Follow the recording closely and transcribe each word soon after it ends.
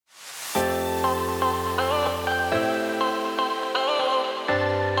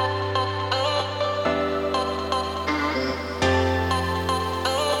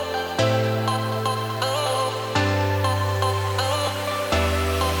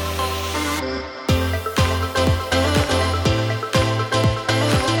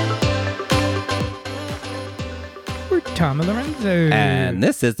And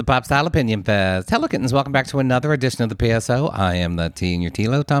this is the Pop Style Opinion Fest. Hello, kittens. Welcome back to another edition of the PSO. I am the T in your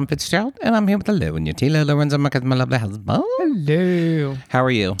T-Lo, Tom Fitzgerald, and I'm here with the Lou in your T-Lo, Lorenzo, my lovely husband. Hello. How are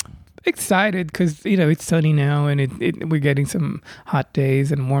you? Excited because, it's sunny now and we're getting some hot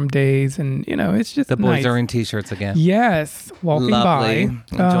days and warm days and, it's just The boys nice. are in T-shirts again. Yes. Walking Lovely.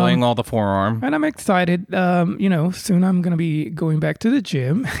 by. Enjoying all the forearm. And I'm excited. Soon I'm going to be going back to the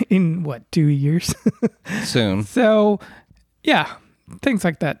gym in, 2 years? Soon. So, yeah, things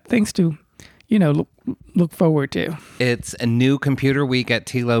like that. Things to, look forward to. It's a new computer week at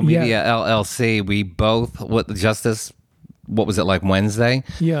T-Lo Media LLC. We both, what was it, like Wednesday?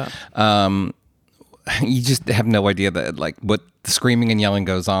 Yeah. You just have no idea that what screaming and yelling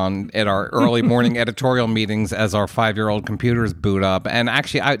goes on at our early morning editorial meetings as our 5-year-old computers boot up. And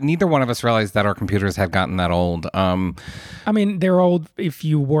actually, neither one of us realized that our computers had gotten that old. They're old if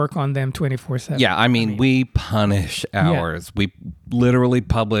you work on them 24/7. Yeah, we punish ours. We literally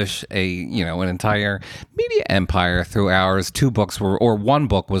publish an entire media empire through ours. 2 books one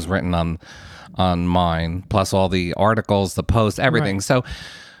book was written on mine, plus all the articles, the posts, everything. Right. So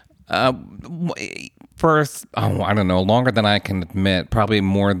first, I don't know, longer than I can admit, probably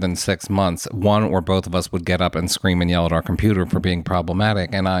more than 6 months, one or both of us would get up and scream and yell at our computer for being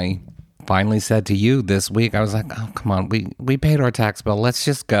problematic. And I finally said to you this week, I was like, oh, come on, we paid our tax bill. Let's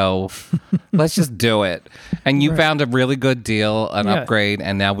just go. Let's just do it. And you found a really good deal, an upgrade,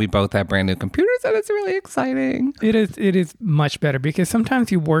 and now we both have brand new computers, and it's really exciting. It is much better because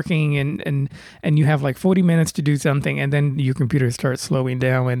sometimes you're working and you have 40 minutes to do something, and then your computer starts slowing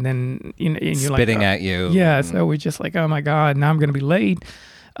down, and then and you're spitting at you. Yeah, so we're just like, oh my God, now I'm going to be late.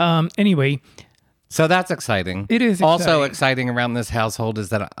 Anyway. So that's exciting. It is also exciting around this household is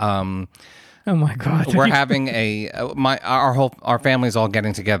that oh my God, we're having our family's all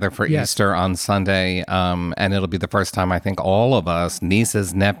getting together for Easter on Sunday, and it'll be the first time I think all of us,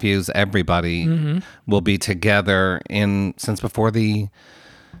 nieces, nephews, everybody will be together since before the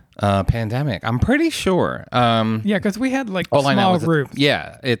pandemic. I'm pretty sure. Because we had small groups.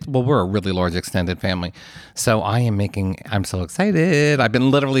 We're a really large extended family. So I'm so excited. I've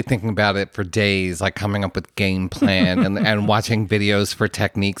been literally thinking about it for days, coming up with game plan and watching videos for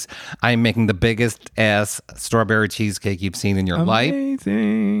techniques. I'm making the biggest ass strawberry cheesecake you've seen in your life.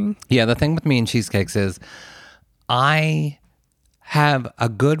 Amazing. Yeah, the thing with me and cheesecakes is I have a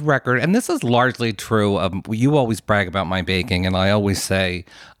good record, and this is largely true of, you always brag about my baking, and I always say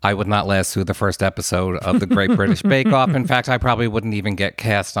I would not last through the first episode of the Great British Bake Off. In fact, I probably wouldn't even get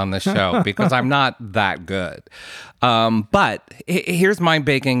cast on the show because I'm not that good. But here's my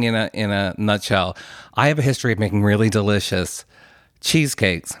baking in a nutshell. I have a history of making really delicious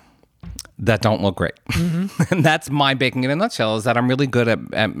cheesecakes that don't look great. And that's my baking in a nutshell, is that I'm really good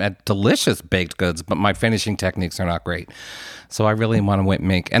at delicious baked goods, but my finishing techniques are not great. So I really want to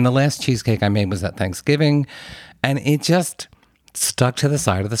make, and the last cheesecake I made was at Thanksgiving, and it just stuck to the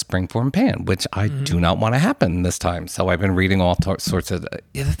side of the springform pan, which I do not want to happen this time. So I've been reading all sorts of,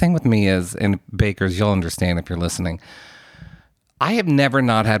 the thing with me is, and bakers, you'll understand if you're listening, I have never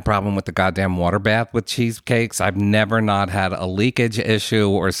not had problem with the goddamn water bath with cheesecakes. I've never not had a leakage issue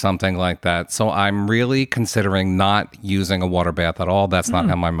or something like that. So I'm really considering not using a water bath at all. That's not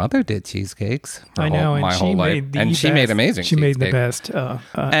how my mother did cheesecakes. I know, my whole life. And she made amazing She cheesecake. made the best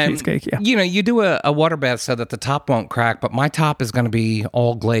cheesecake, yeah. You do a water bath so that the top won't crack, but my top is going to be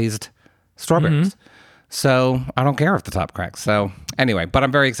all glazed strawberries. So I don't care if the top cracks. So anyway, but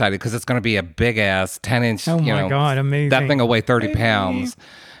I'm very excited because it's going to be a big ass 10-inch. Oh my God, amazing! That thing will weigh 30 pounds,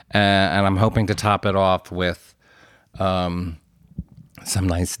 and I'm hoping to top it off with some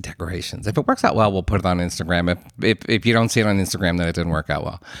nice decorations. If it works out well, we'll put it on Instagram. If you don't see it on Instagram, then it didn't work out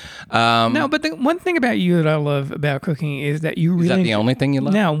well. No, but the one thing about you that I love about cooking is that you really. Is that the only thing you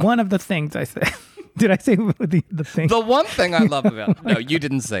love? No, one of the things I said. Did I say the thing? The one thing I love about... No, you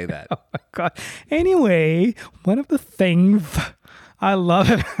didn't say that. Oh, my God. Anyway, one of the things I love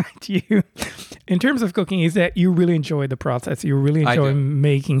about you in terms of cooking is that you really enjoy the process. You really enjoy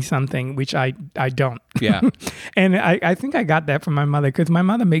making something, which I don't. Yeah. And I think I got that from my mother because my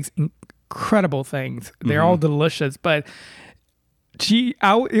mother makes incredible things. They're all delicious, but...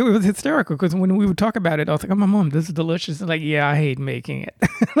 it was hysterical because when we would talk about it, I was like, oh, my mom, this is delicious. And like, yeah, I hate making it.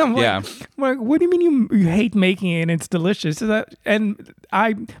 I'm like, what do you mean you hate making it and it's delicious? And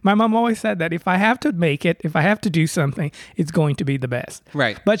my mom always said that if I have to make it, if I have to do something, it's going to be the best.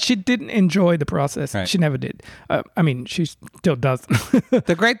 Right. But she didn't enjoy the process. Right. She never did. She still doesn't.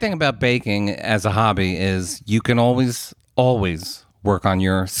 The great thing about baking as a hobby is you can always work on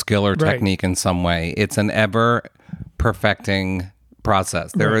your skill or technique in some way. It's an ever perfecting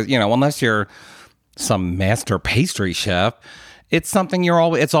process. There is, unless you're some master pastry chef, it's something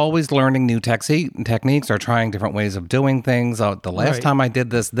it's always learning new techniques or trying different ways of doing things. The last time I did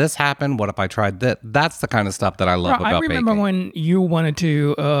this happened. What if I tried that? That's the kind of stuff that I love about baking. I remember when you wanted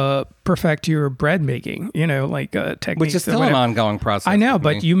to perfect your bread making, like techniques. Which is still an ongoing process. I know,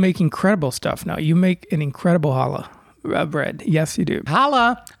 but you make incredible stuff now. You make an incredible challah bread. Yes, you do.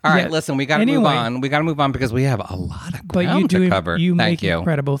 Challah. All right, listen, we got to move on. We got to move on because we have a lot of ground to cover. You make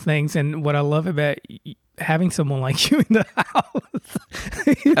incredible things. And what I love about having someone like you in the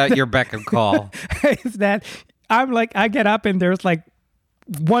house, your beck and call, is that I get up and there's like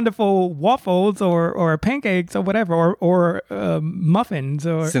wonderful waffles or pancakes or whatever or muffins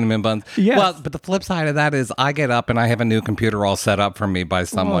or cinnamon buns. Yes. Well, but the flip side of that is I get up and I have a new computer all set up for me by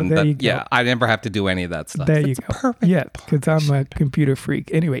someone I never have to do any of that stuff. There you go. Perfect. Yeah, because I'm a computer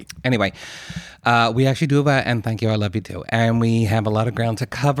freak. Anyway, we actually do that, and thank you. I love you too. And we have a lot of ground to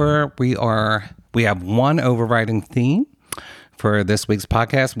cover. We have one overriding theme for this week's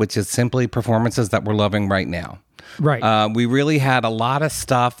podcast, which is simply performances that we're loving right now. Right. We really had a lot of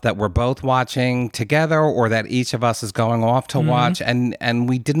stuff that we're both watching together or that each of us is going off to watch. And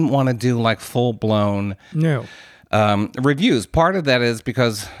we didn't want to do like full blown reviews. Part of that is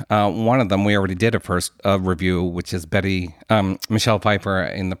because one of them, we already did a first review, which is Michelle Pfeiffer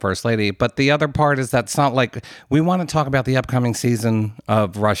in The First Lady. But the other part is that's not like we want to talk about the upcoming season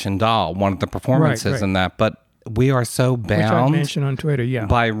of Russian Doll, one of the performances in that. But we are so bound on Twitter,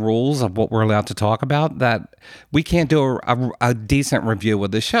 by rules of what we're allowed to talk about that we can't do a decent review of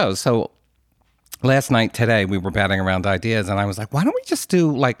the show. So today, we were batting around ideas, and I was like, why don't we just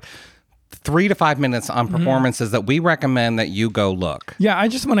do like 3 to 5 minutes on performances that we recommend that you go look. Yeah, I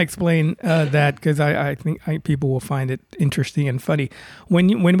just want to explain that because I think people will find it interesting and funny.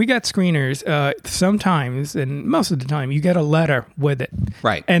 When we get screeners, sometimes, and most of the time, you get a letter with it.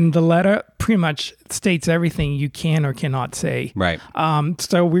 Right. And the letter pretty much states everything you can or cannot say. Right.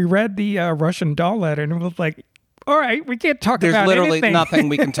 So we read the Russian Doll letter and it was like, all right, we can't talk about anything. There's literally nothing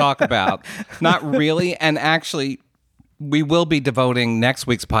we can talk about. Not really. And actually, we will be devoting next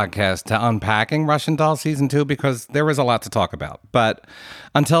week's podcast to unpacking Russian Doll Season 2 because there is a lot to talk about. But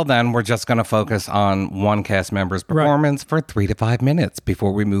until then, we're just going to focus on one cast member's performance for 3 to 5 minutes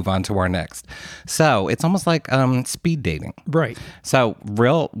before we move on to our next. So it's almost like speed dating. Right. So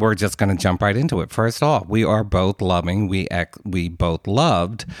we're just going to jump right into it. First off, we are both loving, we both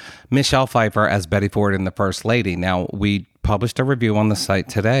loved Michelle Pfeiffer as Betty Ford in The First Lady. Now, we published a review on the site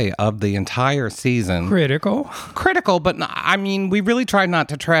today of the entire season. Critical, but I mean, we really tried not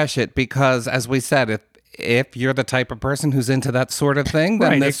to trash it because, as we said, if you're the type of person who's into that sort of thing,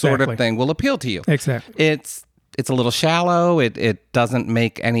 then this sort of thing will appeal to you. Exactly. It's a little shallow. It doesn't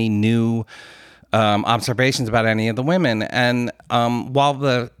make any new observations about any of the women. And while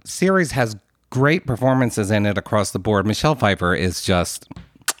the series has great performances in it across the board, Michelle Pfeiffer is just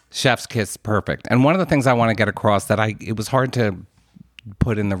chef's kiss perfect. And one of the things I want to get across that it was hard to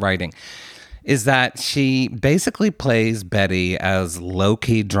put in the writing is that she basically plays Betty as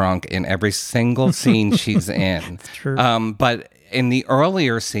low-key drunk in every single scene she's in. That's true. But in the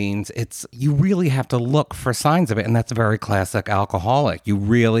earlier scenes, you really have to look for signs of it, and that's very classic alcoholic.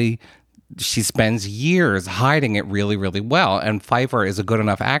 She spends years hiding it really, really well, and Pfeiffer is a good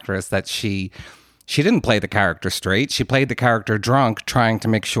enough actress that she didn't play the character straight. She played the character drunk, trying to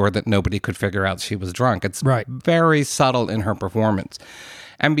make sure that nobody could figure out she was drunk. It's very subtle in her performance.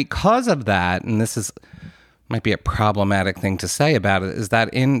 And because of that, and might be a problematic thing to say about it, is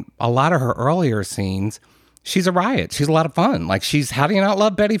that in a lot of her earlier scenes, she's a riot. She's a lot of fun. Like how do you not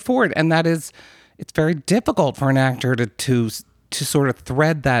love Betty Ford? And it's very difficult for an actor to sort of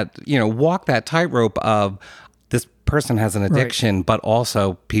thread that, walk that tightrope of this person has an addiction, but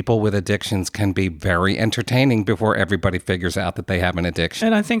also people with addictions can be very entertaining before everybody figures out that they have an addiction.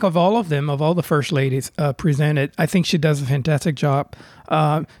 And I think of all the first ladies presented, I think she does a fantastic job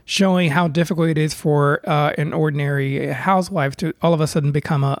showing how difficult it is for an ordinary housewife to all of a sudden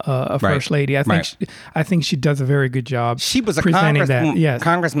become a first lady. I think she does a very good job. She was a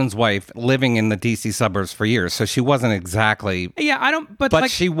congressman's wife living in the DC suburbs for years, so she wasn't exactly. Yeah, I don't.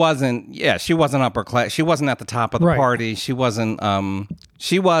 But she wasn't. Yeah, she wasn't upper class. She wasn't at the top of the party. She wasn't.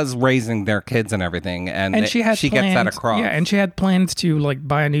 She was raising their kids and everything, and she gets that across. Yeah, and she had plans to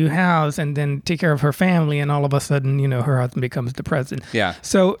buy a new house and then take care of her family, and all of a sudden, her husband becomes the president. Yeah.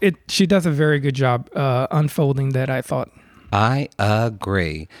 So she does a very good job unfolding that, I thought. I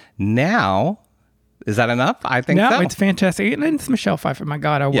agree. Now, is that enough? I think so. No, it's fantastic. And it's Michelle Pfeiffer. My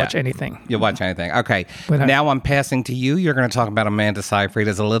God, I'll watch anything. You'll watch anything. Okay. Now I'm passing to you. You're going to talk about Amanda Seyfried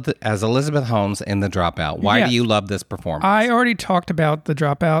as Elizabeth Holmes in The Dropout. Why do you love this performance? I already talked about The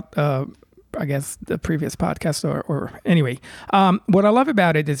Dropout I guess the previous podcast or anyway. What I love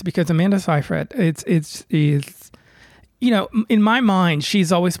about it is because Amanda Seyfried, it's in my mind,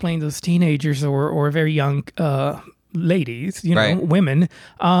 she's always playing those teenagers or very young ladies, Right. women.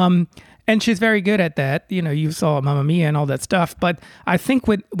 And she's very good at that. You saw Mamma Mia and all that stuff. But I think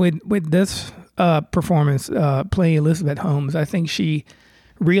with this performance, playing Elizabeth Holmes, I think she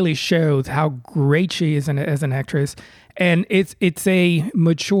really shows how great she is as an actress. And it's a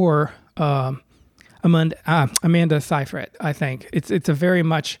mature Amanda Seyfried, I think.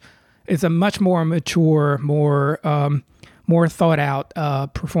 It's a much more mature, more thought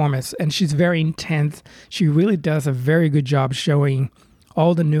out performance, and she's very intense. She really does a very good job showing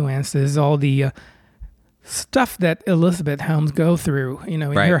all the nuances, all the stuff that Elizabeth Holmes go through. In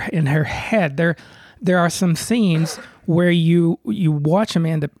her head. There are some scenes where you watch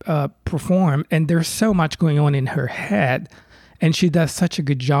Amanda perform, and there's so much going on in her head. And she does such a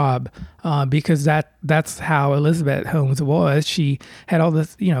good job because that's how Elizabeth Holmes was. She had all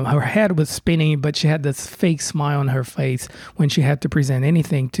this, her head was spinning, but she had this fake smile on her face when she had to present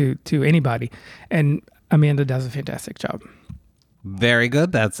anything to anybody. And Amanda does a fantastic job. Very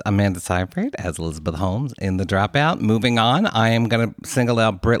good. That's Amanda Seyfried as Elizabeth Holmes in The Dropout. Moving on, I am going to single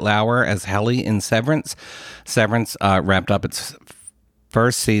out Britt Lauer as Helly in Severance. Severance wrapped up its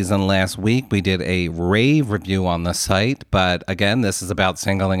first season last week. We did a rave review on the site, but again, this is about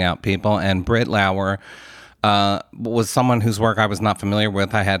singling out people. And Britt Lauer was someone whose work I was not familiar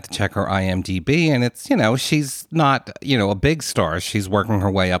with. I had to check her IMDb, and it's, she's not, a big star. She's working her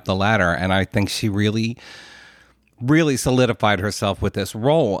way up the ladder, and I think she really solidified herself with this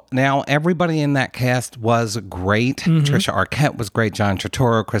role. Now, everybody in that cast was great. Trisha Arquette was great. John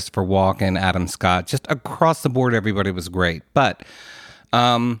Turturro, Christopher Walken, Adam Scott. Just across the board, everybody was great. But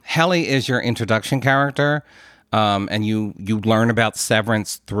Helly is your introduction character, and you learn about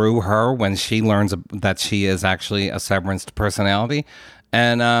Severance through her when she learns that she is actually a Severance personality.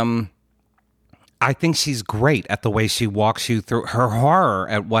 And I think she's great at the way she walks you through her horror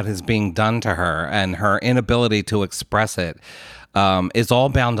at what is being done to her, and her inability to express it is all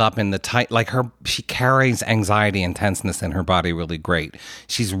bound up in the tight, she carries anxiety and tenseness in her body really great.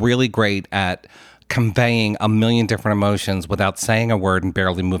 She's really great at conveying a million different emotions without saying a word and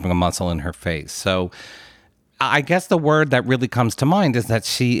barely moving a muscle in her face. So I guess the word that really comes to mind is that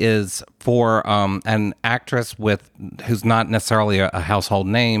she is, for an actress who's not necessarily a household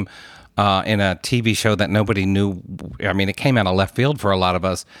name, in a TV show that nobody knew. I mean, it came out of left field for a lot of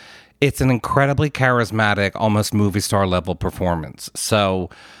us. It's an incredibly charismatic, almost movie star level performance.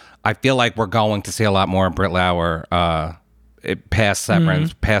 So I feel like we're going to see a lot more of Britt Lauer past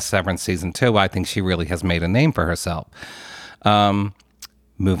Severance season 2. I think she really has made a name for herself.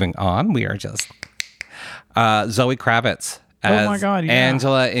 Moving on, we are just Zoe Kravitz as oh my God, yeah.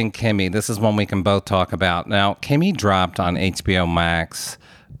 Angela in Kimmy. This is one we can both talk about. Now, Kimmy dropped on HBO Max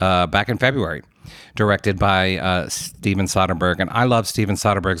back in February, directed by Steven Soderbergh. And I love Steven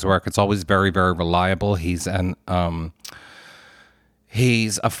Soderbergh's work. It's always very, very reliable. He's a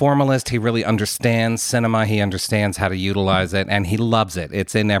formalist. He really understands cinema. He understands how to utilize it, and he loves it.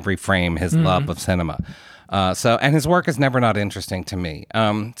 It's in every frame, his love of cinema. And his work is never not interesting to me.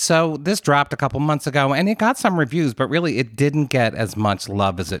 So this dropped a couple months ago, and it got some reviews, but really it didn't get as much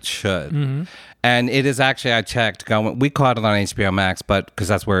love as it should. And it is actually, I checked, we caught it on HBO Max, but because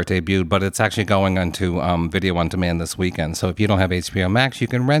that's where it debuted, but it's actually going onto video on demand this weekend. So if you don't have HBO Max, you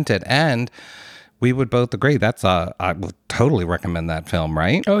can rent it. And we would both agree I would totally recommend that film,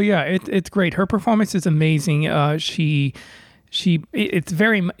 right? Oh yeah, it's great. Her performance is amazing. It's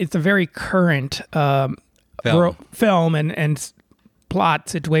a very current film and plot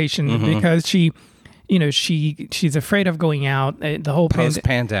situation because she's afraid of going out. The whole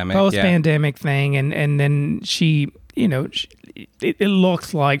post-pandemic thing, and then it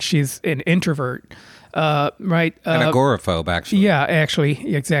looks like she's an introvert. Right. An agoraphobe, actually. Yeah,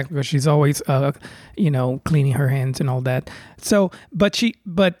 actually, exactly. But she's always, cleaning her hands and all that. So, but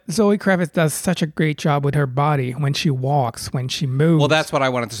Zoe Kravitz does such a great job with her body when she walks, when she moves. Well, that's what I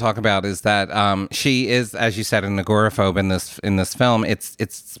wanted to talk about. Is that she is, as you said, an agoraphobe in this film.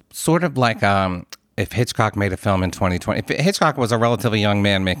 It's sort of like if Hitchcock made a film in 2020. If Hitchcock was a relatively young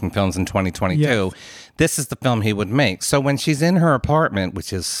man making films in 2022, yes, this is the film he would make. So when she's in her apartment,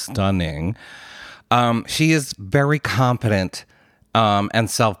 which is stunning. She is very confident and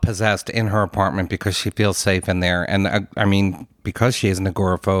self-possessed in her apartment because she feels safe in there. And because she is an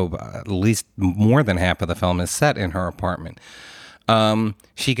agoraphobe, at least more than half of the film is set in her apartment.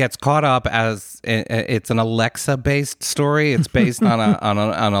 She gets caught up as it's an Alexa-based story. It's based on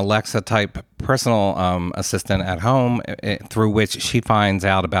an Alexa-type personal assistant at home, through which she finds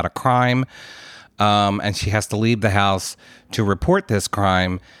out about a crime, and she has to leave the house to report this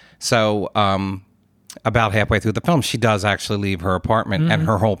crime. So about halfway through the film, she does actually leave her apartment, and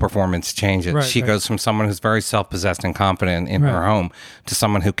her whole performance changes. Right, She goes from someone who's very self-possessed and confident in her home to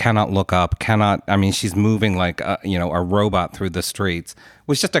someone who cannot look up, she's moving like a robot through the streets. It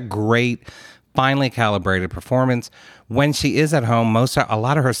was just a great, finely calibrated performance. When she is at home, a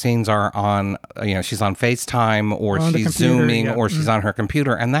lot of her scenes are on, she's on FaceTime, or she's Zooming, or she's on her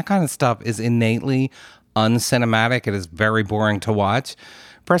computer, and that kind of stuff is innately uncinematic. It is very boring to watch.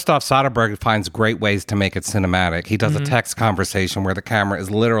 First off, Soderbergh finds great ways to make it cinematic. He does a text conversation where the camera is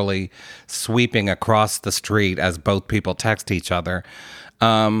literally sweeping across the street as both people text each other.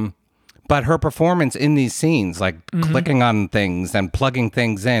 But her performance in these scenes, like clicking on things and plugging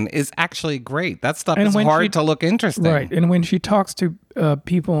things in, is actually great. That stuff is hard to look interesting. Right. And when she talks to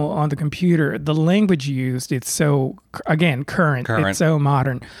people on the computer, the language used, it's so, again, current. It's so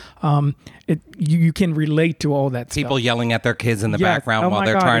modern. You can relate to all that People stuff. yelling at their kids in the background while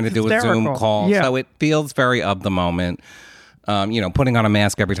they're trying to do a Zoom call. Yeah. So it feels very of the moment. Putting on a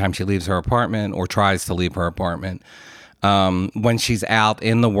mask every time she leaves her apartment or tries to leave her apartment. When she's out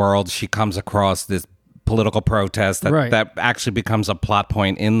in the world, she comes across this political protest that actually becomes a plot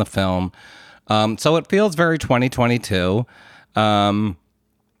point in the film. So it feels very 2022. And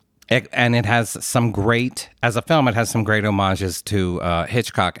it has some great, as a film, it has some great homages to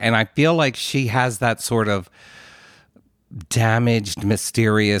Hitchcock. And I feel like she has that sort of damaged,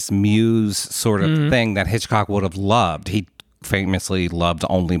 mysterious muse sort of thing that Hitchcock would have loved. He famously loved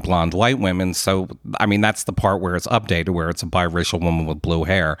only blonde white women. So, that's the part where it's updated, where it's a biracial woman with blue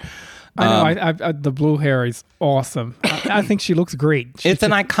hair. I know. The blue hair is awesome. I think she looks great. It's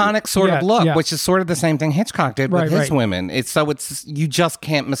an iconic sort of look, which is sort of the same thing Hitchcock did with his women. It's you just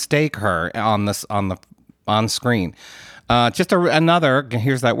can't mistake her on screen. Another,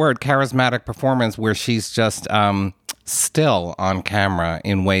 here's that word, charismatic performance where she's just still on camera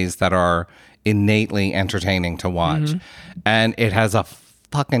in ways that are innately entertaining to watch. And it has a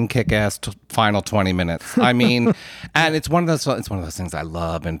fucking kick-ass final 20 minutes. And it's one of those things I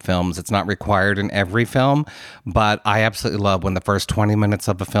love in films. It's not required in every film, but I absolutely love when the first 20 minutes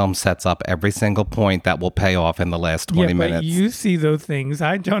of a film sets up every single point that will pay off in the last 20 minutes. But you see those things.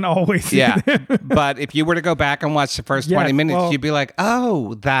 I don't always see them. But if you were to go back and watch the first 20 minutes, you'd be like,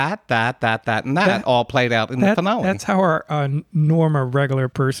 oh, that, and that all played out in the finale. That's how our normal, regular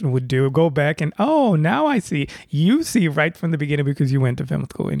person would do. Go back and, now I see. You see right from the beginning because you went to film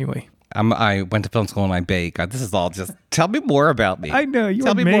school anyway. I went to film school and I bake. This is all just, tell me more about me. I know, you're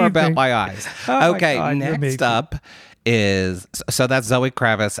Tell amazing. me more about my eyes. Okay, my God, next up is, so that's Zoe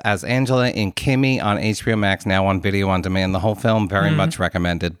Kravitz as Angela in Kimi on HBO Max, now on video on demand. The whole film, very much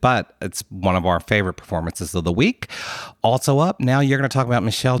recommended, but it's one of our favorite performances of the week. Also up, now you're going to talk about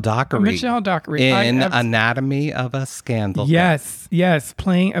Michelle Dockery. In Anatomy of a Scandal. Yes,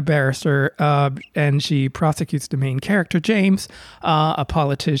 playing a barrister, and she prosecutes the main character, James, a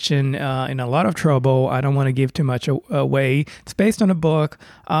politician in a lot of trouble. I don't want to give too much away. It's based on a book.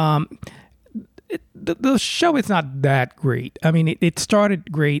 The show is not that great. It started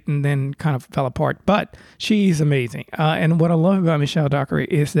great and then kind of fell apart, but she's amazing. And what I love about Michelle Dockery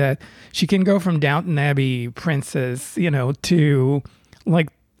is that she can go from Downton Abbey princess, to like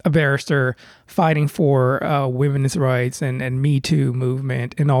a barrister fighting for women's rights and Me Too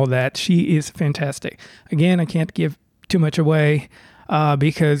movement and all that. She is fantastic. Again, I can't give too much away.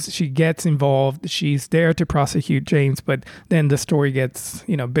 Because she gets involved. She's there to prosecute James, but then the story gets,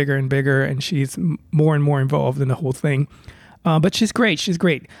 bigger and bigger, and she's more and more involved in the whole thing. But she's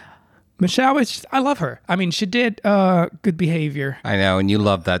great. Michelle, I love her. She did Good Behavior. I know, and you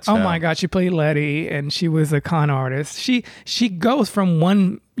love that show. Oh my God, she played Letty, and she was a con artist. She goes from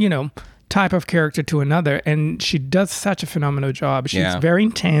one, type of character to another, and she does such a phenomenal job. She's very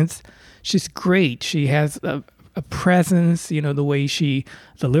intense. She's great. She has a presence, the way she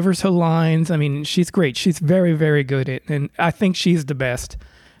delivers her lines. She's great. She's very, very good at it. And I think she's the best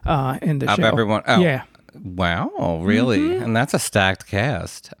in the show. Of everyone? Oh. Yeah. Wow, really? And that's a stacked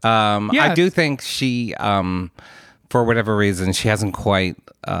cast. I do think she, for whatever reason, she hasn't quite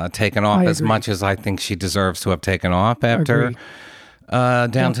taken off as much as I think she deserves to have taken off after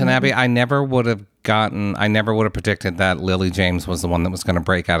Downton Abbey. I never would have I never would have predicted that Lily James was the one that was going to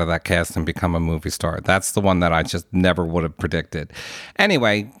break out of that cast and become a movie star. That's the one that I just never would have predicted.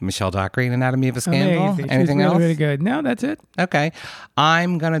 Anyway, Michelle Dockery in Anatomy of a Scandal. Amazing. Anything She's really, else? really good. No, that's it. Okay.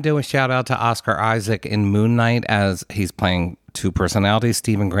 I'm going to do a shout out to Oscar Isaac in Moon Knight as he's playing two personalities,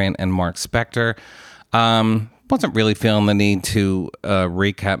 Stephen Grant and Mark Spector. Wasn't really feeling the need to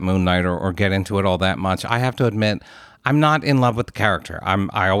recap Moon Knight or get into it all that much. I have to admit, I'm not in love with the character.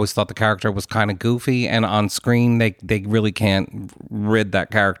 I always thought the character was kind of goofy, and on screen they really can't rid that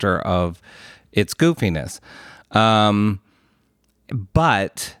character of its goofiness.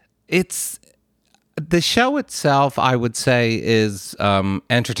 But it's the show itself, I would say, is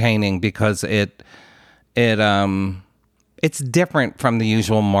entertaining because it's different from the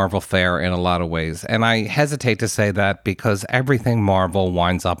usual Marvel fare in a lot of ways. And I hesitate to say that because everything Marvel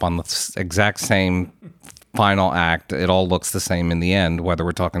winds up on the exact same final act. It all looks the same in the end, whether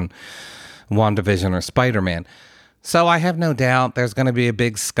we're talking WandaVision or Spider-Man. So I have no doubt there's going to be a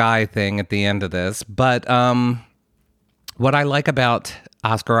big sky thing at the end of this. But what I like about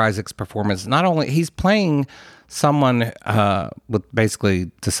Oscar Isaac's performance, not only he's playing someone with basically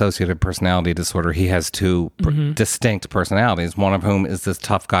dissociative personality disorder. He has two distinct personalities, one of whom is this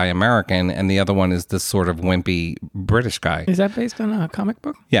tough guy American, and the other one is this sort of wimpy British guy. Is that based on a comic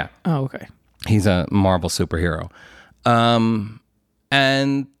book? Yeah. Oh, okay. He's a Marvel superhero.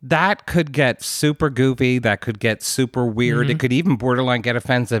 And that could get super goofy. That could get super weird. It could even borderline get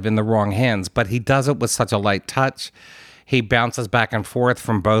offensive in the wrong hands. But he does it with such a light touch. He bounces back and forth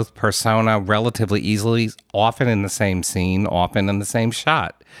from both persona relatively easily, often in the same scene, often in the same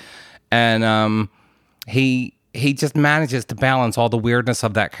shot. And he just manages to balance all the weirdness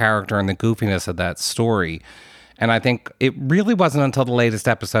of that character and the goofiness of that story. And I think it really wasn't until the latest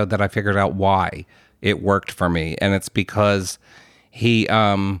episode that I figured out why it worked for me. And it's because he's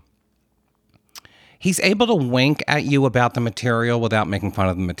able to wink at you about the material without making fun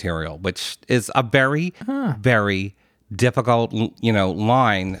of the material, which is a very, very difficult,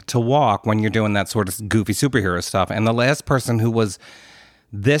 line to walk when you're doing that sort of goofy superhero stuff. And the last person who was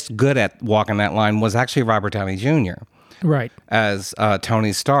this good at walking that line was actually Robert Downey Jr. Right. As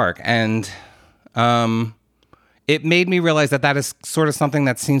Tony Stark. And it made me realize that is sort of something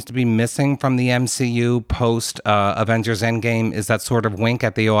that seems to be missing from the MCU post Avengers Endgame, is that sort of wink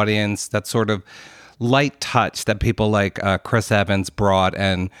at the audience, that sort of light touch that people like Chris Evans brought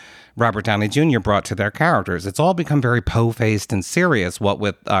and Robert Downey Jr. brought to their characters. It's all become very po-faced and serious.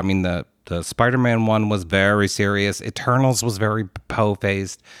 The Spider-Man one was very serious. Eternals was very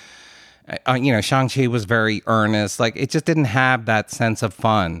po-faced. Shang-Chi was very earnest. Like, it just didn't have that sense of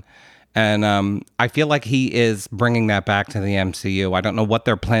fun. And I feel like he is bringing that back to the MCU. I don't know what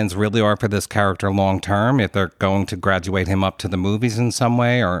their plans really are for this character long term, if they're going to graduate him up to the movies in some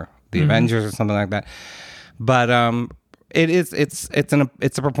way or the Avengers or something like that. But it's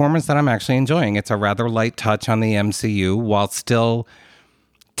a performance that I'm actually enjoying. It's a rather light touch on the MCU while still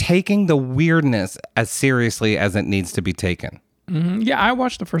taking the weirdness as seriously as it needs to be taken. Yeah, I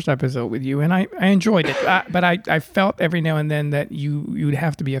watched the first episode with you, and I enjoyed it. But I felt every now and then that you'd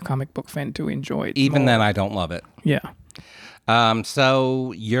have to be a comic book fan to enjoy it. Even more. then, I don't love it. Yeah.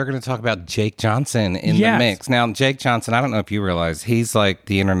 So you're going to talk about Jake Johnson in the mix. Now, Jake Johnson, I don't know if you realize, he's like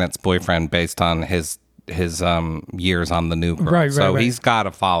the internet's boyfriend based on his years on The New Girl. Right. He's got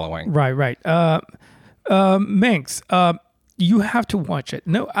a following. Right. Minx, you have to watch it.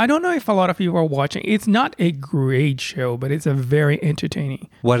 No, I don't know if a lot of people are watching. It's not a great show, but it's a very entertaining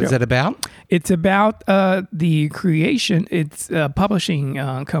What show. is it about? It's about the creation. It's a publishing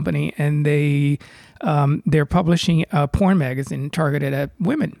company, and they're publishing a porn magazine targeted at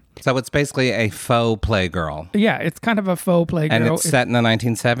women. So it's basically a faux Playgirl. Yeah, it's kind of a faux Playgirl. And it's set in the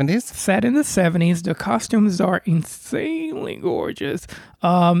 1970s? Set in the 70s. The costumes are insanely gorgeous.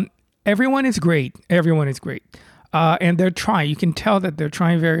 Everyone is great. And they're trying. You can tell that they're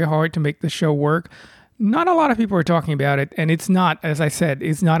trying very hard to make the show work. Not a lot of people are talking about it, and it's not, as I said,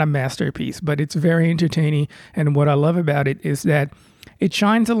 it's not a masterpiece, but it's very entertaining. And what I love about it is that it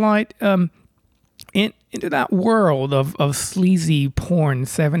shines a light into that world of sleazy porn,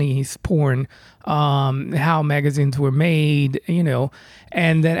 70s porn, how magazines were made,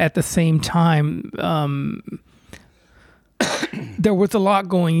 and then at the same time, there was a lot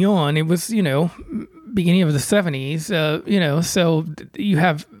going on. It was, beginning of the 70s, so you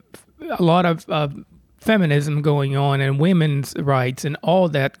have a lot of feminism going on and women's rights and all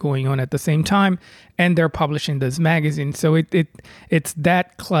that going on at the same time, and they're publishing this magazine. So it's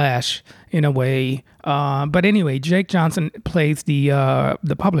that clash in a way. But anyway, Jake Johnson plays the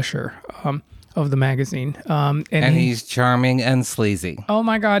publisher of the magazine. And he's charming and sleazy. Oh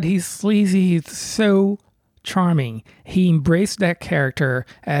my God, he's sleazy. He's so charming. He embraced that character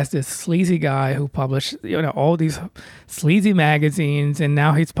as this sleazy guy who published, all these sleazy magazines, and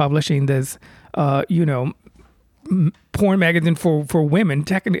now he's publishing this, porn magazine for women.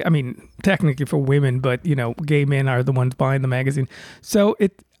 Technically for women, but gay men are the ones buying the magazine. So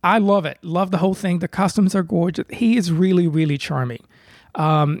I love it. Love the whole thing. The costumes are gorgeous. He is really, really charming.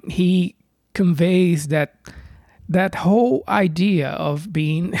 He conveys that whole idea of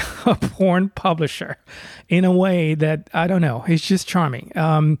being a porn publisher in a way that, I don't know, he's just charming.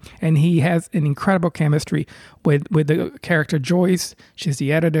 And he has an incredible chemistry with the character Joyce. She's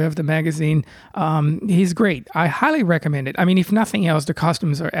the editor of the magazine. He's great. I highly recommend it. I mean, if nothing else, the sets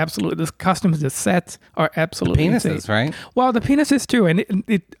are absolutely The penises, insane. right? Well, the penises too. And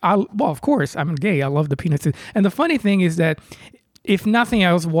of course, I'm gay. I love the penises. And the funny thing is that, if nothing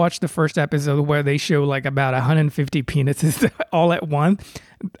else, watch the first episode where they show like about 150 penises all at once.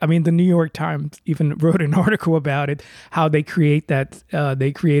 I mean, the New York Times even wrote an article about it, how they created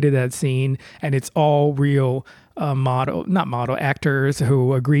that scene, and it's all real actors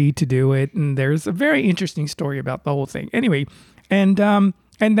who agreed to do it. And there's a very interesting story about the whole thing. Anyway, and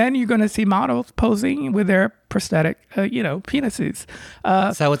then you're going to see models posing with their prosthetic, penises.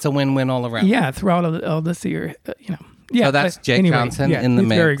 So it's a win-win all around. Yeah, throughout all the series, Yeah, so that's Jake Johnson in the he's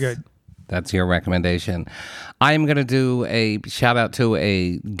mix. Very good. That's your recommendation. I'm going to do a shout out to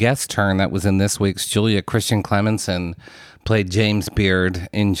a guest turn that was in this week's Julia. Christian Clemenson played James Beard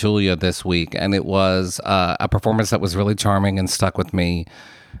in Julia this week, and it was a performance that was really charming and stuck with me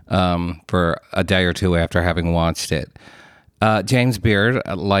for a day or two after having watched it. James Beard,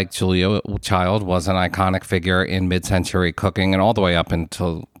 like Julia Child, was an iconic figure in mid-century cooking and all the way up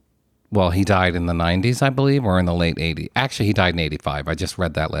until... Well, he died in the 90s, I believe, or in the late 80s. Actually, he died in 85. I just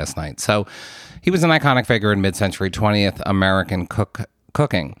read that last night. So he was an iconic figure in mid-century 20th American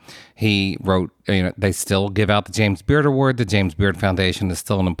cooking. He wrote, they still give out the James Beard Award. The James Beard Foundation is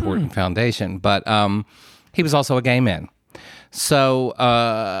still an important foundation. But he was also a gay man. So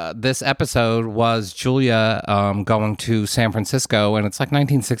this episode was Julia going to San Francisco, and it's like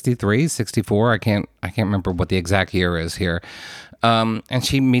 1963, 64. I can't remember what the exact year is here. And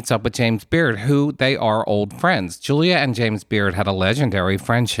she meets up with James Beard, who they are old friends. Julia and James Beard had a legendary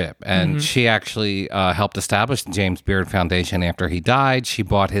friendship, and she actually helped establish the James Beard Foundation after he died. She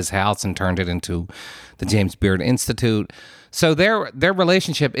bought his house and turned it into the James Beard Institute. So their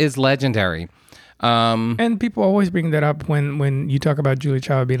relationship is legendary. And people always bring that up when you talk about Julia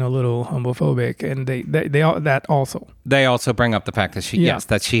Child being a little homophobic, and they that also. They also bring up the fact that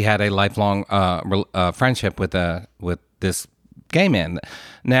that she had a lifelong friendship with this gay man.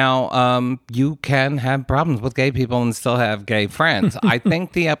 Now, you can have problems with gay people and still have gay friends. I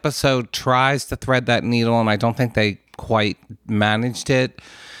think the episode tries to thread that needle, and I don't think they quite managed it.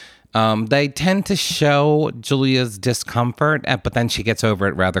 They tend to show Julia's discomfort, but then she gets over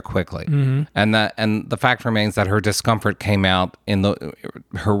it rather quickly. And the fact remains that her discomfort came out in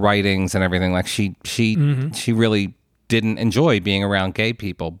her writings and everything. Like she really didn't enjoy being around gay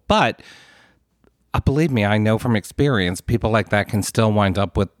people, but believe me, I know from experience, people like that can still wind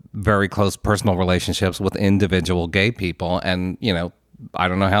up with very close personal relationships with individual gay people. And, I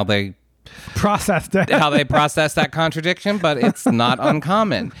don't know how they process that contradiction, but it's not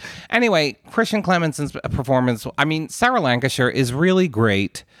uncommon. Anyway, Christian Clemenson's performance, Sarah Lancashire is really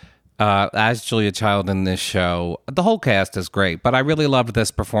great as Julia Child in this show. The whole cast is great, but I really loved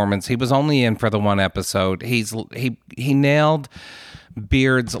this performance. He was only in for the one episode. He nailed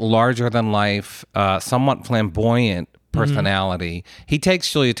Beard's larger-than-life, somewhat flamboyant personality. He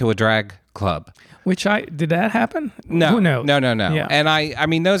takes Julia to a drag club. Did that happen? No. Who knows? No. Yeah. And I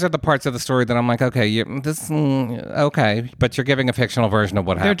mean, those are the parts of the story that I'm like, okay, okay, but you're giving a fictional version of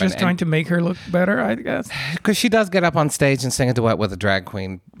what happened. They're just trying to make her look better, I guess. Because she does get up on stage and sing a duet with a drag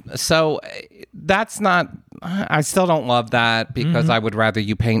queen. So that's not... I still don't love that because I would rather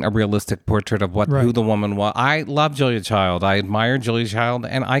you paint a realistic portrait of who the woman was. I love Julia Child. I admire Julia Child,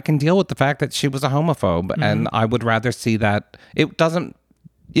 and I can deal with the fact that she was a homophobe, and I would rather see that. It doesn't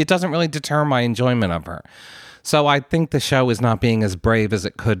really deter my enjoyment of her. So I think the show is not being as brave as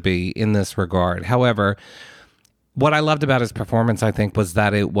it could be in this regard. However, what I loved about his performance, I think, was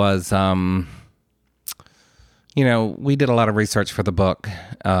that it was... we did a lot of research for the book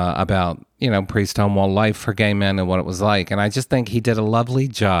about, pre-Stonewall life for gay men and what it was like. And I just think he did a lovely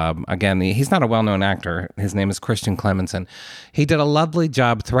job. Again, he's not a well-known actor. His name is Christian Clemenson. He did a lovely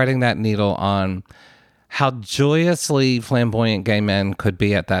job threading that needle on how joyously flamboyant gay men could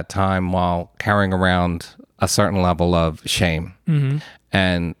be at that time while carrying around a certain level of shame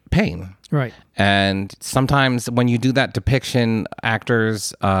and pain. Right. And sometimes when you do that depiction,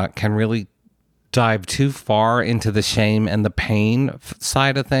 actors can really dive too far into the shame and the pain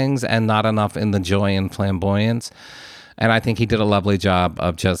side of things and not enough in the joy and flamboyance. And I think he did a lovely job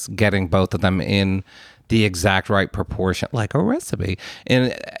of just getting both of them in the exact right proportion, like a recipe,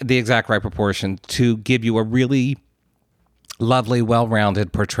 in the exact right proportion to give you a really lovely,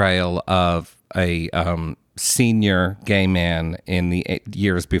 well-rounded portrayal of a senior gay man in the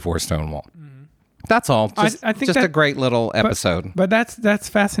years before Stonewall. That's all. Just, I think just a great little episode. But that's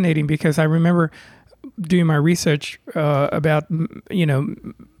fascinating because I remember doing my research about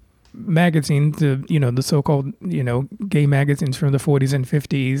magazines, the so-called gay magazines from the 40s and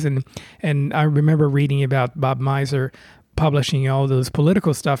 50s, and I remember reading about Bob Miser publishing all those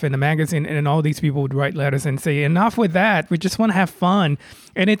political stuff in the magazine, and all these people would write letters and say, enough with that, we just want to have fun.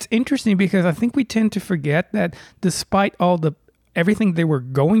 And it's interesting because I think we tend to forget that despite everything they were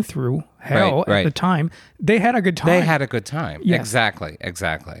going through, hell, at the time, they had a good time. They had a good time. Yes.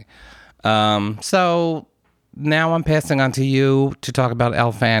 Exactly. So now I'm passing on to you to talk about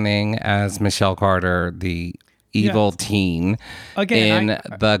Elle Fanning as Michelle Carter, the evil teen in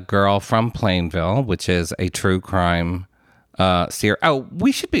The Girl from Plainville, which is a true crime series. Oh,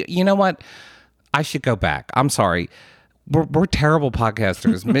 we should be, you know what? I should go back. I'm sorry. We're terrible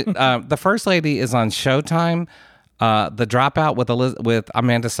podcasters. The First Lady is on Showtime. The Dropout with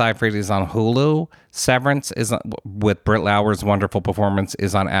Amanda Seyfried is on Hulu. Severance is with Britt Lauer's wonderful performance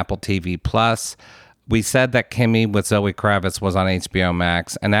is on Apple TV Plus. We said that Kimmy with Zoe Kravitz was on HBO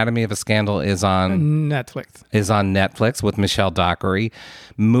Max. Anatomy of a Scandal is on Netflix with Michelle Dockery.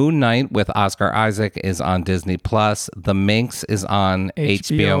 Moon Knight with Oscar Isaac is on Disney Plus. The Minx is on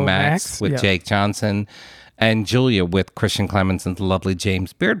HBO Max with Jake Johnson. And Julia with Christian Clemenson's lovely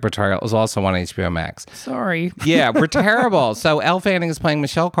James Beard portrayal is also on HBO Max. Sorry. Yeah, we're terrible. So Elle Fanning is playing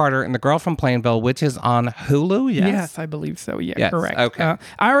Michelle Carter in The Girl from Plainville, which is on Hulu, yes? Yes, I believe so. Yeah, yes, correct. Okay.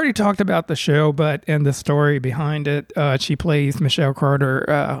 I already talked about the show, and the story behind it. She plays Michelle Carter,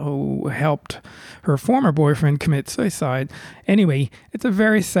 who helped her former boyfriend commit suicide. Anyway, it's a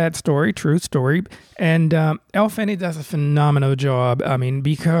very sad story, true story. And Elle Fanning does a phenomenal job. I mean,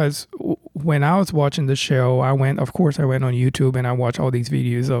 because when I was watching the show, I went on YouTube and I watched all these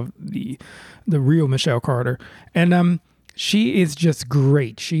videos of the real Michelle Carter. And she is just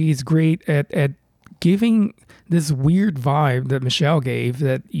great. She's great at giving this weird vibe that Michelle gave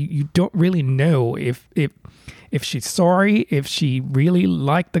that you don't really know if she's sorry, if she really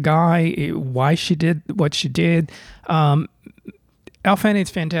liked the guy, why she did what she did. Elle Fanning is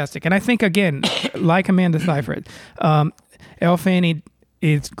fantastic. And I think, again, like Amanda Seyfried, Elle Fanning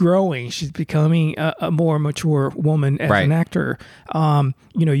is growing. She's becoming a more mature woman as an actor.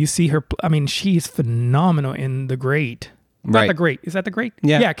 You see her, she's phenomenal in The Great. Not The Great. Is that The Great?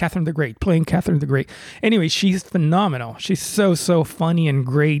 Yeah, Catherine the Great, playing Catherine the Great. Anyway, she's phenomenal. She's so funny and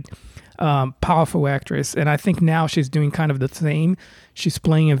great, powerful actress. And I think now she's doing kind of the same. She's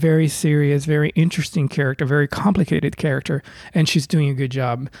playing a very serious, very interesting character, very complicated character, and she's doing a good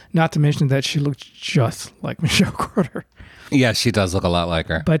job. Not to mention that she looks just like Michelle Carter. Yeah, she does look a lot like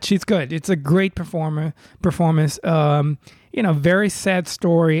her. But she's good. It's a great performance. Very sad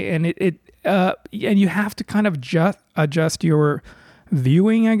story, and and you have to kind of adjust your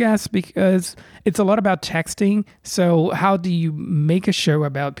viewing, I guess, because it's a lot about texting. So how do you make a show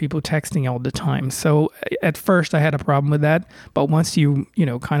about people texting all the time? So at first I had a problem with that, but once you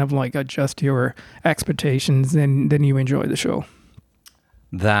kind of like adjust your expectations, then you enjoy the show.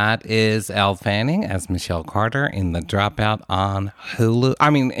 That is Elle Fanning as Michelle Carter in The Dropout on Hulu.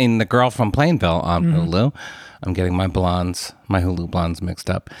 In The Girl from Plainville on Hulu. I'm getting my Hulu blondes mixed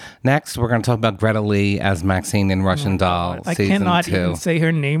up. Next, we're going to talk about Greta Lee as Maxine in Russian Doll I season cannot 2. even say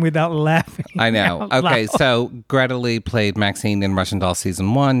her name without laughing. I know. Okay, so Greta Lee played Maxine in Russian Doll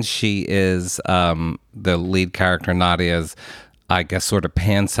season 1. She is the lead character, Nadia's, I guess, sort of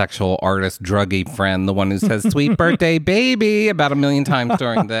pansexual artist, druggy friend, the one who says "sweet birthday, baby" about 1 million times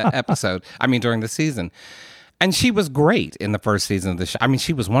during during the season. And she was great in the first season of the show.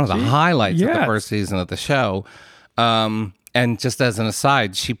 She was one of the highlights of the first season of the show. And just as an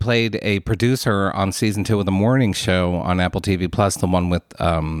aside, she played a producer on season 2 of The Morning Show on Apple TV Plus, the one with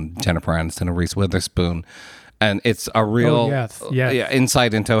Jennifer Aniston and Reese Witherspoon. And it's a real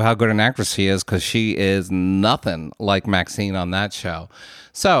insight into how good an actress she is, because she is nothing like Maxine on that show.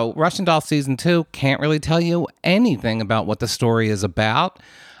 So, Russian Doll Season 2, can't really tell you anything about what the story is about.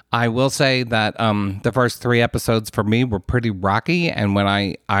 I will say that the first 3 episodes for me were pretty rocky. And when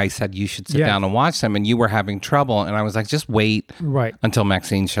I said you should sit Yes. down and watch them and you were having trouble, and I was like, just wait Right. until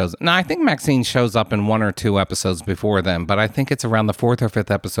Maxine shows up. Now, I think Maxine shows up in 1 or 2 episodes before them, but I think it's around the 4th or 5th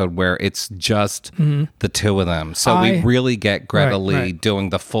episode where it's just the 2 of them. So we I- really get Greta Right, Lee right. doing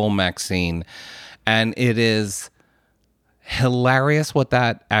the full Maxine. And it is hilarious what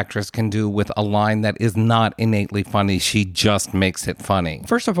that actress can do with a line that is not innately funny. She just makes it funny.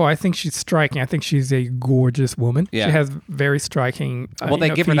 First of all, I think she's striking. I think she's a gorgeous woman. Yeah. She has very striking. Well, they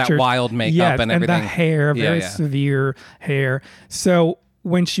give her that features. wild makeup Yes, and everything. And the hair, Yeah, very yeah. severe hair. So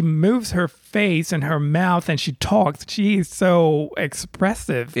when she moves her face and her mouth and she talks, she is so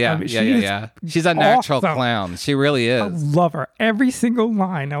expressive. Yeah, I mean, yeah, she yeah, is yeah. She's a natural awesome. clown. She really I is. love her. Every single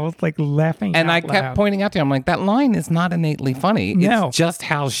line, I was like laughing. And out I kept loud. pointing out to him, like, that line is not innately funny. No. It's just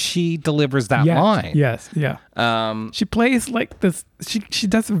how she delivers that Yes, line. Yes, yeah. She plays like this. She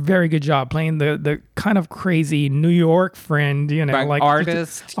does a very good job playing the kind of crazy New York friend, Right, like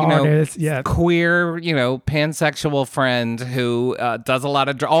artist, artist, yes. queer, pansexual friend who does a lot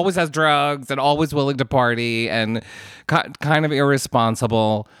of, always has drugs and always willing to party and kind of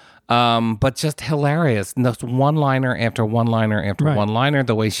irresponsible, but just hilarious. And just one-liner after one-liner after Right. one-liner,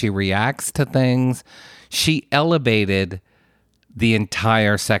 the way she reacts to things. She elevated the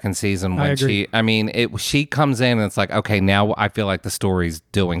entire second season when agree. she comes in and it's like, okay, now I feel like the story's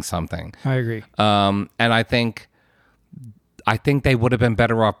doing something. I agree. And I think they would have been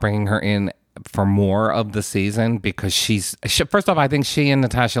better off bringing her in for more of the season because first off, I think she and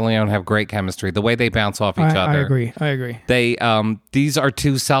Natasha Lyonne have great chemistry. The way they bounce off each I other. agree. I agree. They these are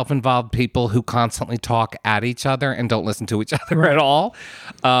 2 self-involved people who constantly talk at each other and don't listen to each other at all.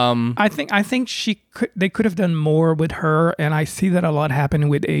 I think they could have done more with her, and I see that a lot happening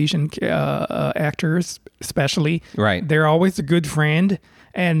with Asian actors, especially. Right. They're always a good friend,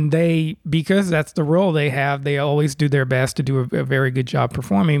 and because that's the role they have, they always do their best to do a very good job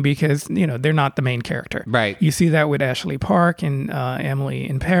performing because they're not the main character. Right. You see that with Ashley Park and Emily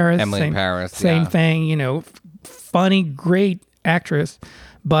in Paris. Emily in Paris, Same yeah. thing. Funny, great actress.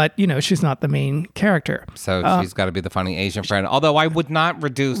 But she's not the main character. So she's got to be the funny Asian friend. Although I would not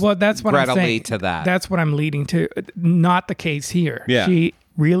reduce That's what Greta I'm saying. Lee to that. That's what I'm leading to. Not the case here. Yeah. She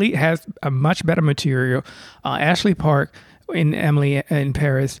really has a much better material. Ashley Park in Emily in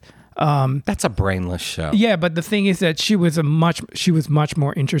Paris. That's a brainless show. Yeah, but the thing is that she was much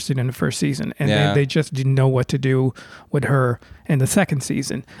more interested in the first season, and Yeah. they just didn't know what to do with her in the second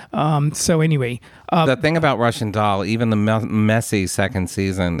season. So anyway, The thing about Russian Doll, even the messy second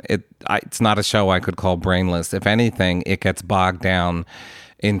season, it's not a show I could call brainless. If anything, it gets bogged down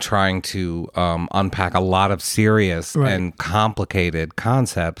in trying to unpack a lot of serious Right. and complicated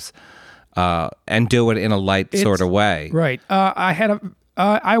concepts and do it in a light sort of way. right?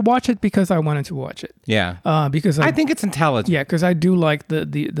 I watch it because I wanted to watch it. Yeah. Because I think it's intelligent. Yeah, because I do like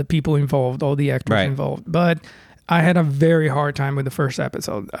the people involved, all the actors Right. involved. But I had a very hard time with the first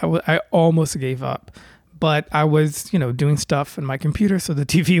episode. I almost gave up. But I was, doing stuff in my computer, so the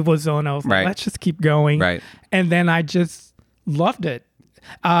TV was on. I was Right. like, let's just keep going. Right. And then I just loved it.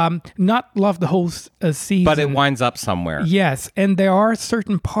 Not loved the whole season. But it winds up somewhere. Yes, and there are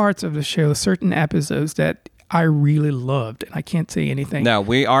certain parts of the show, certain episodes that I really loved, and I can't say anything. No,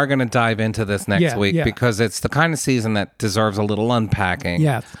 we are going to dive into this next Yeah, week yeah. because it's the kind of season that deserves a little unpacking.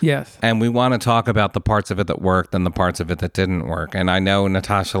 Yes. And we want to talk about the parts of it that worked and the parts of it that didn't work. And I know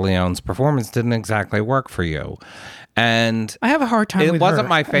Natasha Lyonne's performance didn't exactly work for you. And I have a hard time it with wasn't her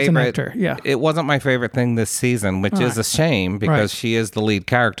my as an favorite. actor. Yeah. It wasn't my favorite thing this season, which is a shame because Right. she is the lead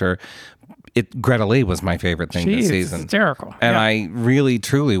character. Greta Lee was my favorite thing She this is season. hysterical. And Yeah. I really,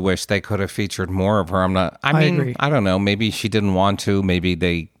 truly wish they could have featured more of her. I mean, agree. I don't know. Maybe she didn't want to. Maybe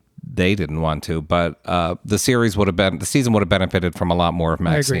they didn't want to. But the season would have benefited from a lot more of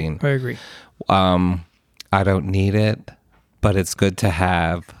Maxine. I agree. I don't need it, but it's good to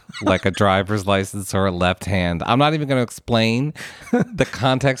have, like a driver's license or a left hand. I'm not even going to explain the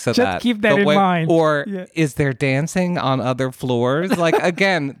context of Just that. keep that The in mind. Or Yeah. is there dancing on other floors? Like,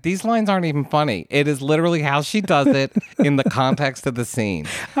 again, these lines aren't even funny. It is literally how she does it in the context of the scene.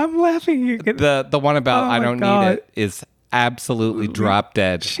 I'm laughing. The one about Oh I my don't God. need it is absolutely drop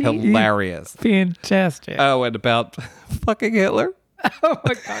dead She- hilarious. Fantastic. Oh, and about fucking Hitler. Oh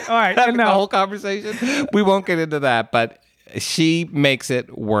my God. All right. Having the No, whole conversation. We won't get into that, but she makes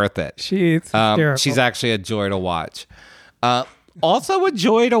it worth it. she is hysterical. She's actually a joy to watch. Also a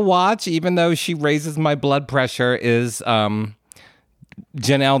joy to watch, even though she raises my blood pressure, is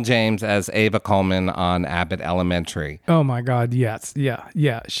Janelle James as Ava Coleman on Abbott Elementary. Oh my God. Yes.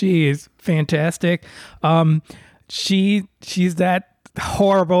 Yeah. She is fantastic. She's that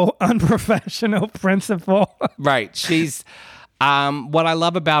horrible, unprofessional principal. Right. She's what I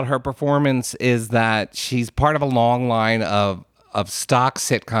love about her performance is that she's part of a long line of stock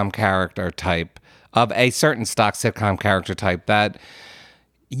sitcom character type, of a certain stock sitcom character type that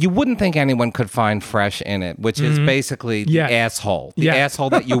you wouldn't think anyone could find fresh in it, which is basically the asshole, asshole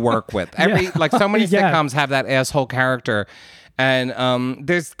that you work with. Like so many sitcoms have that asshole character. And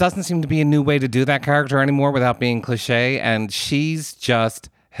there doesn't seem to be a new way to do that character anymore without being cliche. And she's just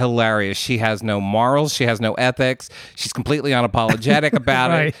hilarious. She has no morals. She has no ethics. She's completely unapologetic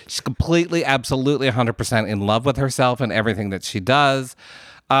about it. She's completely, absolutely 100% in love with herself and everything that she does.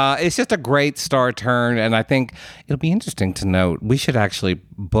 It's just a great star turn, and I think it'll be interesting to note. We should actually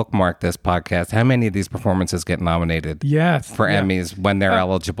bookmark this podcast. How many of these performances get nominated for Emmys when they're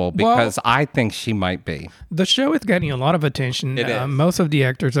eligible? Because I think she might be. The show is getting a lot of attention. It is. Most of the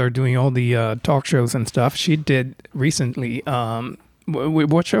actors are doing all the talk shows and stuff. She did recently.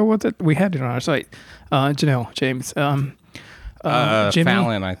 What show was it? We had it on our site. Janelle James.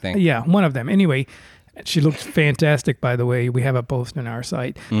 Fallon, I think. Yeah, one of them. Anyway, she looks fantastic, by the way. We have a post on our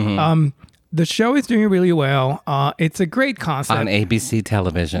site. The show is doing really well. It's a great concept. On ABC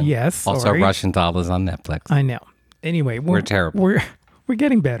television. Yes. Also, Russian Doll is on Netflix. I know. Anyway, we're terrible. We're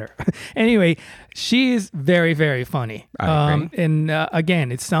getting better. Anyway, she is very, very funny. I agree. And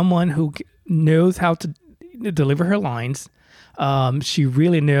again, it's someone who knows how to deliver her lines. She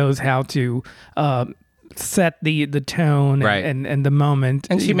really knows how to set the tone and the moment.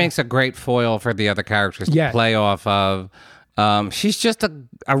 And she makes a great foil for the other characters to play off of. She's just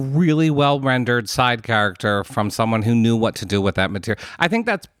a really well-rendered side character from someone who knew what to do with that material. I think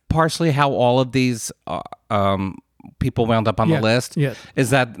that's partially how all of these people wound up on the list,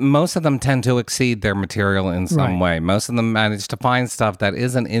 is that most of them tend to exceed their material in some way. Most of them manage to find stuff that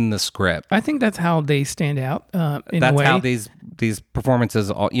isn't in the script. I think that's how they stand out in a way. That's how these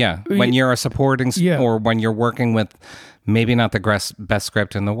performances, when you're a supporting or when you're working with maybe not the best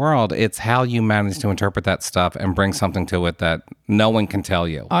script in the world, it's how you manage to interpret that stuff and bring something to it that no one can tell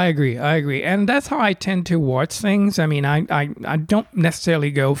you. I agree. And that's how I tend to watch things. I mean, I don't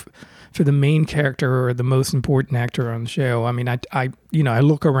necessarily go for the main character or the most important actor on the show. I mean, I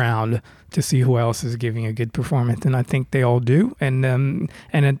look around to see who else is giving a good performance, and I think they all do. And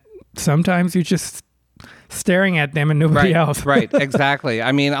sometimes you're just staring at them and nobody else. Right, exactly.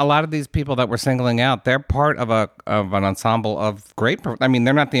 I mean, a lot of these people that we're singling out, they're part of an ensemble of great. I mean,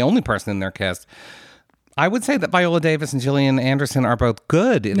 they're not the only person in their cast. I would say that Viola Davis and Gillian Anderson are both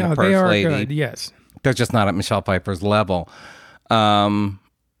good in the First Lady. Good, yes. They're just not at Michelle Pfeiffer's level.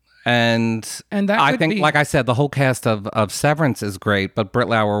 And that I think, like I said, the whole cast of Severance is great, but Britt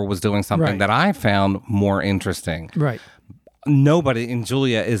Lauer was doing something that I found more interesting. Right. Nobody in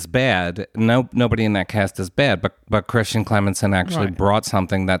Julia is bad. Nobody in that cast is bad, but Christian Clemenson actually brought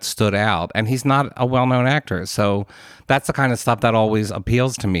something that stood out, and he's not a well-known actor. So that's the kind of stuff that always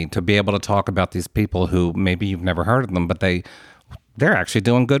appeals to me, to be able to talk about these people who maybe you've never heard of them, but they're actually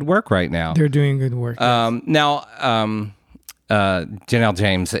doing good work right now. They're doing good work. Janelle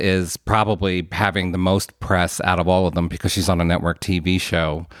James is probably having the most press out of all of them because she's on a network TV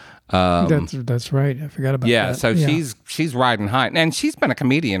show. That's right. I forgot about that. So she's riding high, and she's been a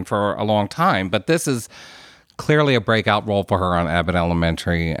comedian for a long time, but this is clearly a breakout role for her on Abbott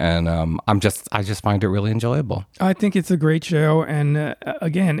Elementary, and I just find it really enjoyable. I think it's a great show, and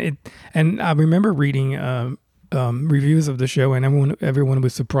again, I remember reading reviews of the show, and everyone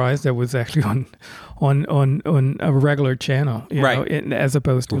was surprised that it was actually on a regular channel, you know, as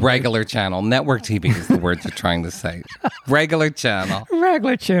opposed to regular channel. Network TV is the word you're trying to say. Regular channel.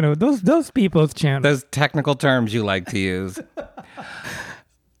 Regular channel. Those people's channel. Those technical terms you like to use.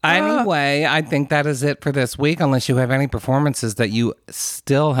 Anyway, I think that is it for this week, unless you have any performances that you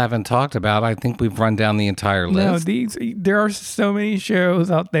still haven't talked about. I think we've run down the entire list. No, there are so many shows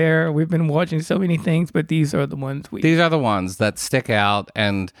out there. We've been watching so many things, but these are the ones These are the ones that stick out,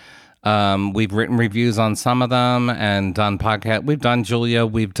 and we've written reviews on some of them and done podcast. We've done Julia.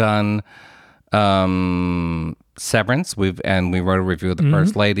 We've done Severance. We wrote a review of the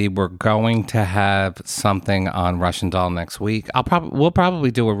First Lady. We're going to have something on Russian Doll next week. We'll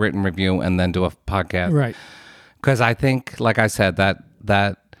probably do a written review and then do a podcast, right? Because I think, like I said,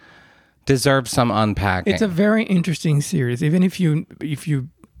 that deserves some unpacking. It's a very interesting series, even if you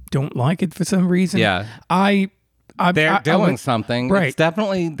don't like it for some reason. Yeah, they're doing something. Right. It's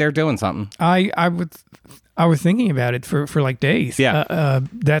definitely they're doing something. I was thinking about it for like days. Yeah.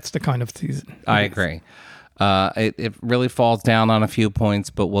 That's the kind of season. I agree. It really falls down on a few points,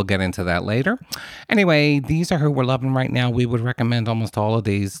 but we'll get into that later. Anyway, these are who we're loving right now. We would recommend almost all of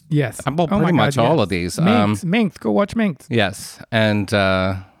these. Yes. Well, pretty much all of these. Minx. Go watch Minx. Yes. And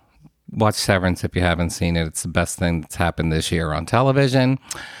watch Severance if you haven't seen it. It's the best thing that's happened this year on television.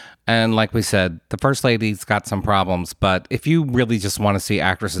 And like we said, the First Lady's got some problems, but if you really just want to see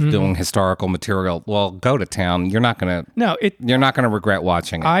actresses doing historical material, well, go to town. You're not gonna regret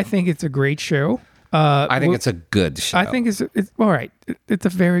watching it. I think it's a great show. I think it's a good show. I think it's all right. It's a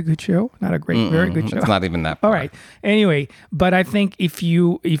very good show. Not a great, very good show. It's not even that. All right. Anyway, but I think if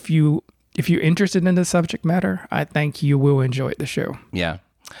you're interested in the subject matter, I think you will enjoy the show. Yeah.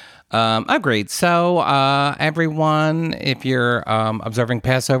 Agreed. So, everyone, if you're observing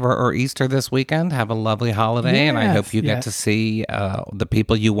Passover or Easter this weekend, have a lovely holiday, and I hope you get to see the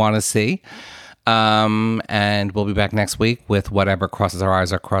people you want to see. And we'll be back next week with whatever crosses our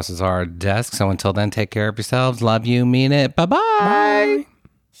eyes or crosses our desk. So until then, take care of yourselves. Love you. Mean it. Bye-bye.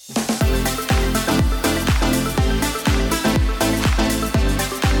 Bye.